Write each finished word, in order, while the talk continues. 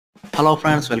Hello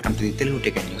friends, welcome to the Telugu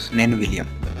tech news. నేను William.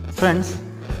 Friends,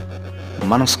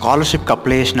 మనం స్కాలర్షిప్కి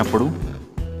apply చేసినప్పుడు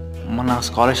మన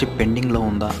స్కాలర్షిప్ పెండింగ్లో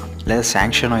ఉందా లేదా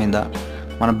శాంక్షన్ అయిందా,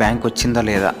 మన బ్యాంక్ వచ్చిందా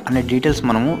లేదా అనే డీటెయిల్స్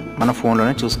మనము మన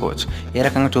ఫోన్లోనే చూసుకోవచ్చు. ఏ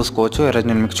రకంగా చూసుకోవచ్చు ఈరోజు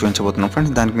నేను మీకు చూపించబోతున్నాను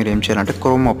ఫ్రెండ్స్. దానికి మీరు ఏం చేయాలంటే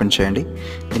క్రోమ్ ఓపెన్ చేయండి.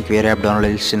 దీనికి వేరే యాప్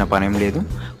డౌన్లోడ్ చేసిన పని ఏం లేదు.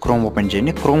 క్రోమ్ ఓపెన్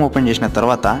చేయండి. క్రోమ్ ఓపెన్ చేసిన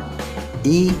తర్వాత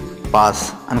ఈ పాస్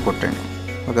అని కొట్టండి.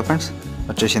 ఓకే ఫ్రెండ్స్,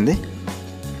 వచ్చేసింది.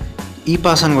 ఈ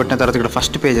పాస్ అని కొట్టిన తర్వాత ఇక్కడ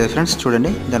ఫస్ట్ పేజ్ అది ఫ్రెండ్స్,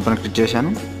 చూడండి. దానిపైన క్లిక్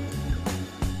చేశాను,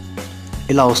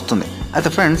 ఇలా వస్తుంది. అయితే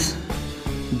ఫ్రెండ్స్,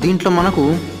 దీంట్లో మనకు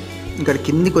ఇక్కడ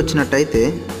కిందికి వచ్చినట్టయితే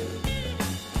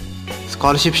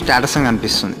స్కాలర్షిప్ స్టేటస్ అని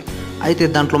కనిపిస్తుంది. అయితే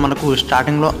దాంట్లో మనకు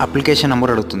స్టార్టింగ్లో అప్లికేషన్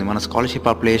నెంబర్ అడుగుతుంది. మన స్కాలర్షిప్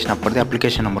అప్లై చేసినప్పటిది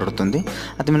అప్లికేషన్ నెంబర్ అడుగుతుంది.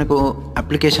 అయితే మనకు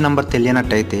అప్లికేషన్ నెంబర్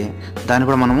తెలియనట్టయితే దాన్ని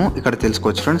కూడా మనము ఇక్కడ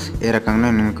తెలుసుకోవచ్చు ఫ్రెండ్స్. ఏ రకంగా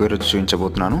నేను మీకు ఈరోజు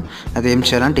చూపించబోతున్నాను. అయితే ఏం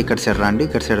చేయాలంటే ఇక్కడ సైడ్ రండి.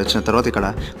 ఇక్కడ సైడ్ వచ్చిన తర్వాత ఇక్కడ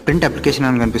ప్రింట్ అప్లికేషన్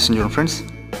అని కనిపిస్తుంది చూడండి ఫ్రెండ్స్.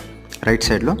 రైట్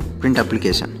సైడ్లో ప్రింట్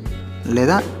అప్లికేషన్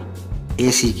లేదా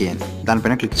ఏసీకే అని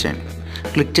దానిపైన క్లిక్ చేయండి.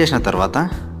 క్లిక్ చేసిన తర్వాత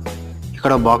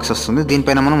ఇక్కడ బాక్స్ వస్తుంది.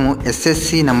 దీనిపైన మనము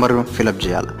ఎస్ఎస్సి నెంబర్ ఫిలప్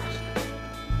చేయాలి.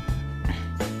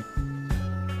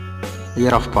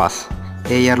 ఇయర్ ఆఫ్ పాస్,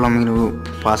 ఏ ఇయర్లో మీరు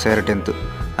పాస్ అయ్యారు 10th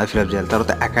అది ఫిలప్ చేయాలి.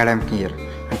 తర్వాత అకాడమిక్ ఇయర్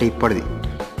అంటే ఇప్పటిది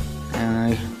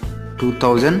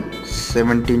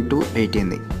 2017 to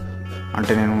 18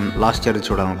 అంటే నేను లాస్ట్ ఇయర్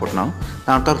చూడాలనుకుంటున్నాను.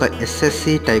 దాని తర్వాత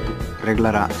ఎస్ఎస్సి టైప్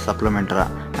రెగ్యులరా సప్లిమెంటరా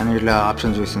అని ఇలా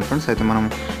ఆప్షన్ చూస్తుంది ఫ్రెండ్స్. అయితే మనం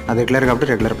అది రెగ్యులర్ కాబట్టి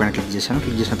రెగ్యులర్ పైన క్లిక్ చేశాను.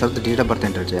 క్లిక్ చేసిన తర్వాత డేట్ ఆఫ్ బర్త్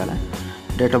ఎంటర్ చేయాలి.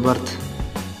 Date of birth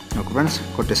okay friends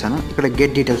కొట్టేశాను. ఇక్కడ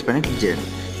గెట్ డీటెయిల్స్ పైన క్లిక్ చేయండి.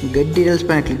 గెట్ డీటెయిల్స్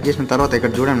పైన క్లిక్ చేసిన తర్వాత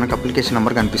ఇక్కడ చూడండి, నాకు అప్లికేషన్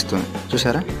నెంబర్ కనిపిస్తుంది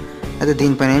చూసారా. అయితే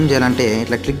దీనిపైన ఏం చేయాలంటే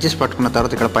ఇట్లా క్లిక్ చేసి పట్టుకున్న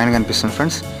తర్వాత ఇక్కడ పైన కనిపిస్తుంది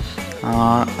ఫ్రెండ్స్,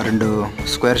 2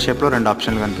 స్క్వేర్ షేప్లో 2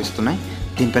 ఆప్షన్లు కనిపిస్తున్నాయి.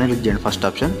 దీనిపైన క్లిక్ చేయండి. ఫస్ట్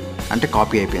ఆప్షన్ అంటే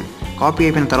కాపీ అయిపోయింది. కాపీ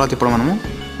అయిపోయిన తర్వాత ఇప్పుడు మనము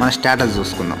మన స్టేటస్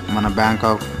చూసుకుందాం. మన బ్యాంక్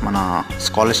ఆఫ్ మన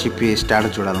స్కాలర్షిప్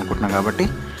స్టేటస్ చూడాలనుకుంటున్నాం కాబట్టి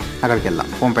అక్కడికి వెళ్దాం.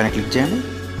 హోమ్ పైన క్లిక్ చేయండి.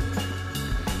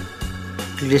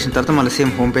 క్లిక్ చేసిన తర్వాత మళ్ళీ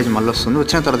సేమ్ హోమ్ పేజ్ మళ్ళీ వస్తుంది.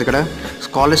 వచ్చిన తర్వాత ఇక్కడ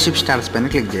స్కాలర్షిప్ స్టేటస్ పైన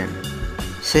క్లిక్ చేయండి.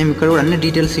 సేమ్ ఇక్కడ కూడా అన్ని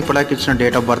డీటెయిల్స్ ఇప్పటిదాకా ఇచ్చిన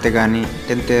డేట్ ఆఫ్ బర్త్ కానీ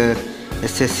 10th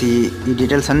ఎస్ఎస్సి ఈ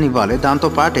డీటెయిల్స్ అన్నీ ఇవ్వాలి.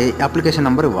 దాంతోపాటు అప్లికేషన్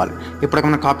నెంబర్ ఇవ్వాలి.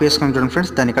 ఇప్పటికైనా కాపీ చేసుకొని చూడండి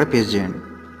ఫ్రెండ్స్. దాన్ని ఇక్కడ పేస్ట్ చేయండి.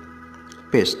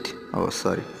 Paste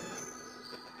sorry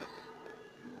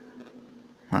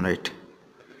right.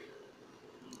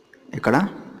 ఇక్కడ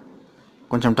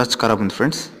కొంచెం టచ్ ఖరాబ్ ఉంది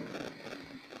friends.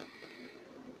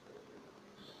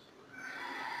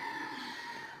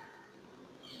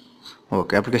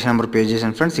 Okay, application number page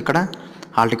చేశాను ఫ్రెండ్స్. ఇక్కడ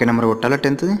హాల్ టికెట్ నెంబర్ కొట్టాలి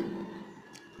 10th.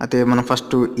 అయితే మనం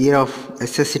first year of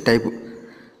SSC type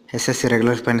SSC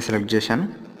regular పైన సెలెక్ట్ చేశాను.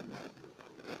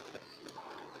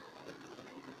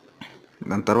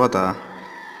 దాని తర్వాత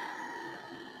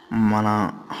మన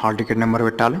హాల్ టికెట్ నెంబర్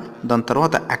పెట్టాలి. దాని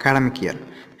తర్వాత అకాడమిక్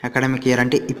ఇయర్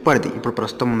అంటే ఇప్పుడు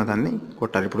ప్రస్తుతం ఉన్నదాన్ని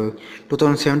కొట్టాలి. ఇప్పుడు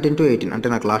 2017 to 18 అంటే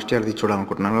నాకు లాస్ట్ ఇయర్ది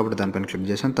చూడాలనుకుంటున్నాను కాబట్టి దానిపైన క్లిక్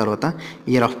చేశాను. తర్వాత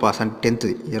ఇయర్ ఆఫ్ పాస్ అంటే 10th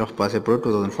ఇయర్ ఆఫ్ పాస్ ఎప్పుడు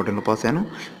 2014లో పాస్ అయ్యాను.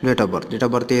 డేట్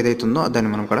ఆఫ్ బర్త్ ఏదైతుందో దాన్ని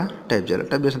మనం కూడా టైప్ చేయాలి.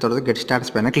 టైప్ చేసిన తర్వాత గెట్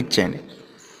స్టాటస్ పైన క్లిక్ చేయండి.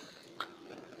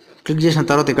 క్లిక్ చేసిన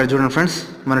తర్వాత ఇక్కడ చూడండి ఫ్రెండ్స్,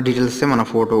 మన డీటెయిల్స్ మన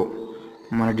ఫోటో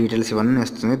మన డీటెయిల్స్ ఇవన్నీ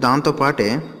వస్తుంది. దాంతోపాటే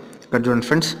ఇక్కడ చూడండి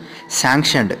ఫ్రెండ్స్,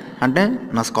 శాంక్షన్డ్ అంటే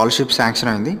నా స్కాలర్షిప్ శాంక్షన్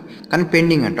అయింది కానీ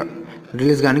పెండింగ్ అంట,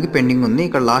 రిలీజ్ కానీ పెండింగ్ ఉంది.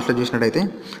 ఇక్కడ లాస్ట్లో చూసినట్టయితే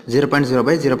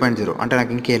 0.0/0.0 అంటే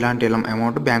నాకు ఇంకా ఎలాంటి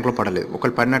అమౌంట్ బ్యాంక్లో పడలేదు.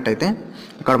 ఒకళ్ళు పడినట్టయితే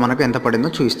ఇక్కడ మనకు ఎంత పడిందో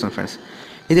చూపిస్తుంది ఫ్రెండ్స్.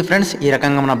 ఇది ఫ్రెండ్స్, ఈ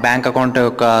రకంగా మన బ్యాంక్ అకౌంట్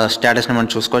యొక్క స్టేటస్ని మనం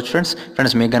చూసుకోవచ్చు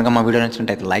ఫ్రెండ్స్. మీకు కనుక మా వీడియో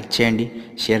నచ్చినట్టయితే లైక్ చేయండి,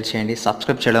 షేర్ చేయండి,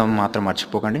 సబ్స్క్రైబ్ చేయడం మాత్రం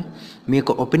మర్చిపోకండి.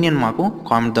 మీకు ఒపీనియన్ మాకు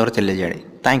కామెంట్ ద్వారా తెలియజేయండి.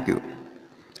 Thank you.